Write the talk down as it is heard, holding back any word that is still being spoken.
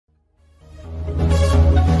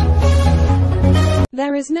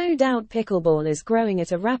There is no doubt pickleball is growing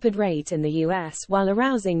at a rapid rate in the US while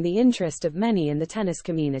arousing the interest of many in the tennis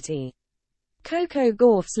community. Coco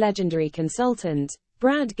Gauff's legendary consultant,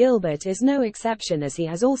 Brad Gilbert, is no exception, as he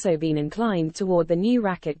has also been inclined toward the new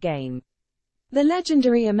racket game. The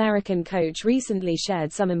legendary American coach recently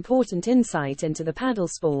shared some important insight into the paddle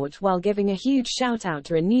sport while giving a huge shout-out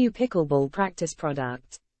to a new pickleball practice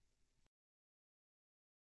product.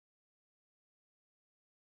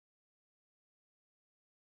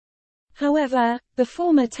 However, the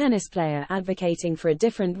former tennis player advocating for a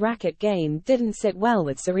different racket game didn't sit well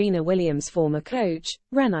with Serena Williams' former coach,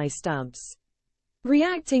 Rennae Stubbs.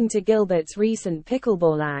 Reacting to Gilbert's recent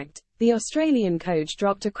pickleball act, the Australian coach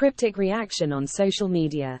dropped a cryptic reaction on social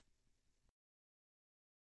media.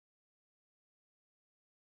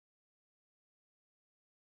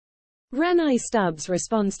 Rennae Stubbs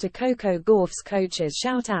responds to Coco Gauff's coach's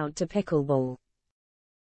shout-out to pickleball.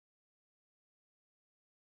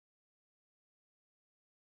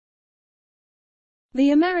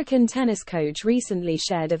 The American tennis coach recently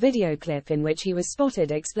shared a video clip in which he was spotted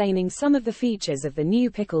explaining some of the features of the new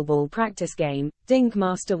pickleball practice game, Dink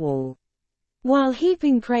Master Wall. While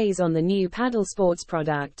heaping praise on the new paddle sports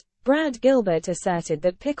product, Brad Gilbert asserted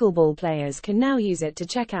that pickleball players can now use it to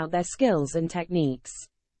check out their skills and techniques.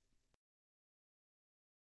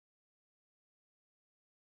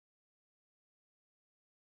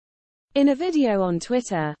 In a video on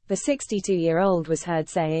Twitter, the 62-year-old was heard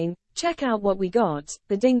saying, "Check out what we got,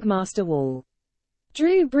 the Dink Master Wall."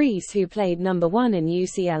 Drew Brees, who played number 1 in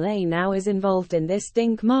UCLA, now is involved in this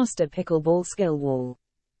Dink Master pickleball skill wall.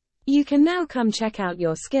 You can now come check out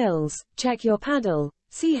your skills, check your paddle,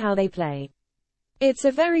 see how they play. It's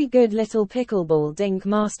a very good little pickleball Dink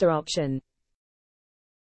Master option.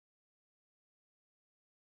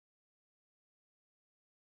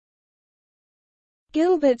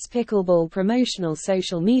 Gilbert's pickleball promotional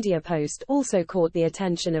social media post also caught the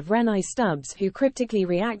attention of Rennae Stubbs, who cryptically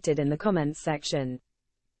reacted in the comments section.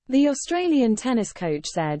 The Australian tennis coach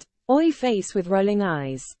said, "Oi, face with rolling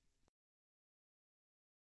eyes."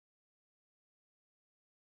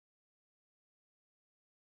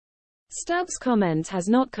 Stubbs' comment has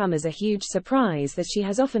not come as a huge surprise, as she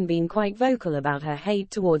has often been quite vocal about her hate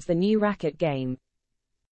towards the new racket game.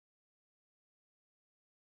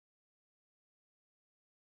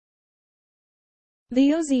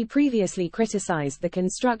 The Aussie previously criticised the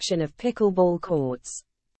construction of pickleball courts.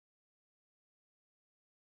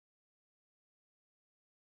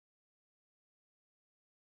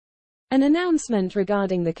 An announcement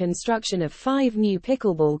regarding the construction of 5 new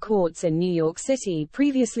pickleball courts in New York City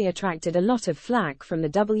previously attracted a lot of flack from the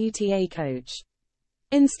WTA coach.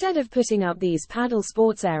 Instead of putting up these paddle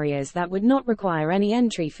sports areas that would not require any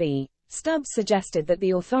entry fee, Stubbs suggested that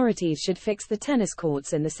the authorities should fix the tennis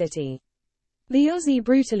courts in the city. The Aussie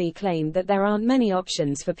brutally claimed that there aren't many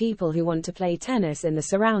options for people who want to play tennis in the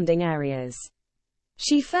surrounding areas.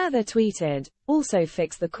 She further tweeted, "Also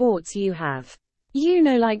fix the courts you have. You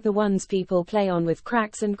know, like the ones people play on with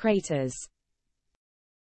cracks and craters."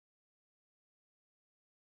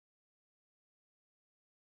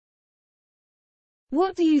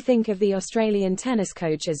 What do you think of the Australian tennis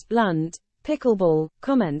coach's blunt, pickleball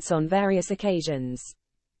comments on various occasions?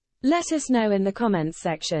 Let us know in the comments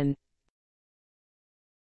section.